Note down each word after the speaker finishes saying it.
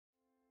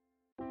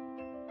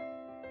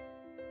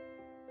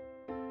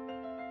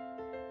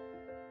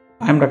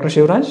I am Dr.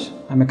 Shivaraj.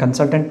 I am a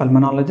consultant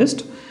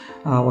pulmonologist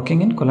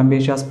working in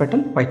Columbia Hospital,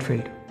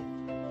 Whitefield.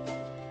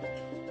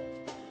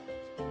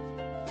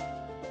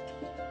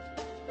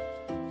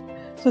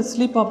 So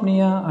sleep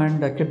apnea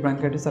and acute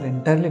bronchitis are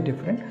entirely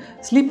different.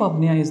 Sleep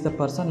apnea is the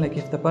person, like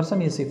if the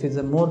person is, if is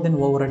more than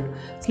overhead.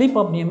 Sleep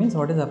apnea means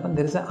what is happened?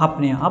 There is a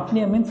apnea.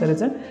 Apnea means there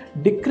is a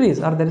decrease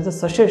or there is a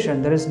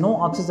cessation. There is no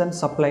oxygen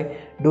supply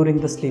during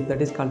the sleep.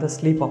 That is called the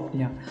sleep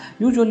apnea.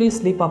 Usually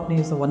sleep apnea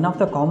is one of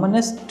the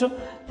commonest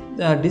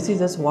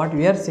diseases what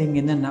we are seeing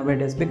in the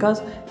nowadays,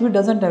 because he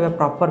doesn't have a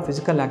proper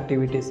physical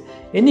activities.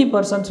 Any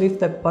person, if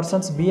the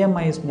person's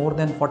BMI is more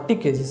than 40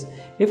 kgs,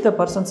 if the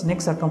person's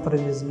neck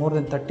circumference is more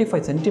than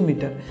 35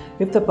 centimeter,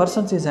 if the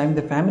person is having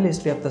the family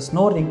history of the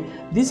snoring,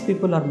 these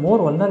people are more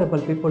vulnerable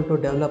people to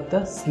develop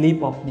the sleep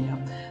apnea.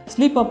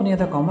 Sleep apnea,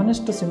 the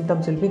commonest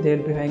symptoms will be they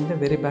will be having the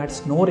very bad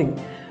snoring.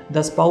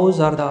 The spouse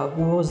or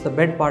the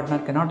bed partner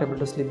cannot able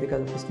to sleep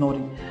because of the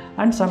snoring.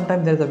 And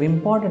sometimes there is an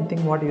important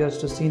thing what you have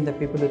to see in the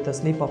people with the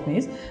sleep apnea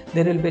is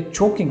there will be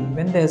choking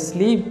when they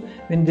sleep.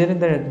 When they are in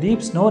the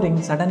deep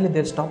snoring, suddenly they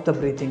will stop the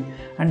breathing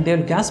and they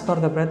will gasp for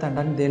the breath and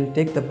then they will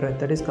take the breath.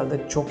 That is called the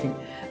choking.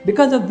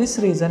 Because of this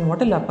reason, what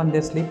will happen?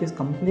 Their sleep is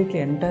completely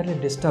entirely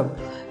disturbed.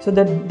 So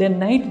that the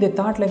night they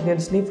thought like they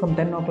will sleep from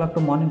 10 o'clock to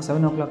morning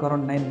 7 o'clock,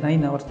 around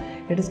 9 hours.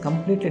 It is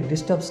completely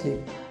disturbed sleep.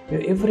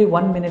 Every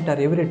 1 minute or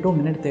every 2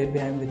 minutes they will be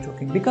having the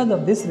choking. Because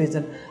of this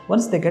reason,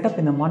 once they get up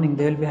in the morning,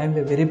 they will be having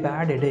a very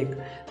bad headache.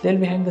 They will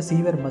be having the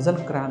severe muscle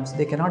cramps.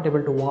 They cannot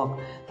able to walk.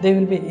 They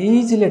will be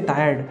easily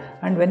tired,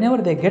 and whenever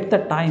they get the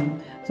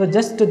time, so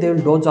just they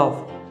will doze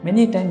off.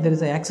 Many times there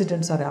is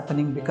accidents are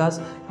happening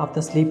because of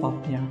the sleep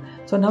apnea.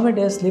 So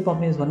nowadays sleep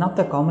apnea is one of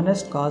the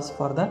commonest cause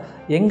for the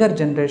younger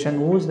generation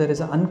whose there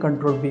is an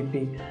uncontrolled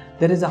BP,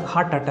 there is a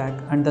heart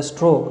attack and the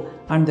stroke,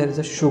 and there is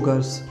a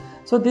sugars.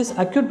 So this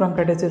acute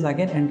bronchitis is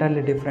again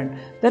entirely different.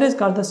 That is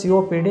called the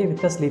COPD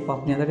with the sleep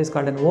apnea. That is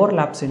called an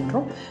overlap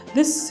syndrome.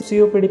 This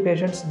COPD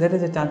patients, there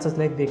is a chances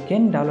like they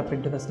can develop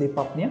into the sleep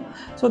apnea.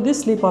 So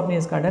this sleep apnea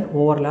is called an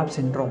overlap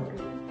syndrome.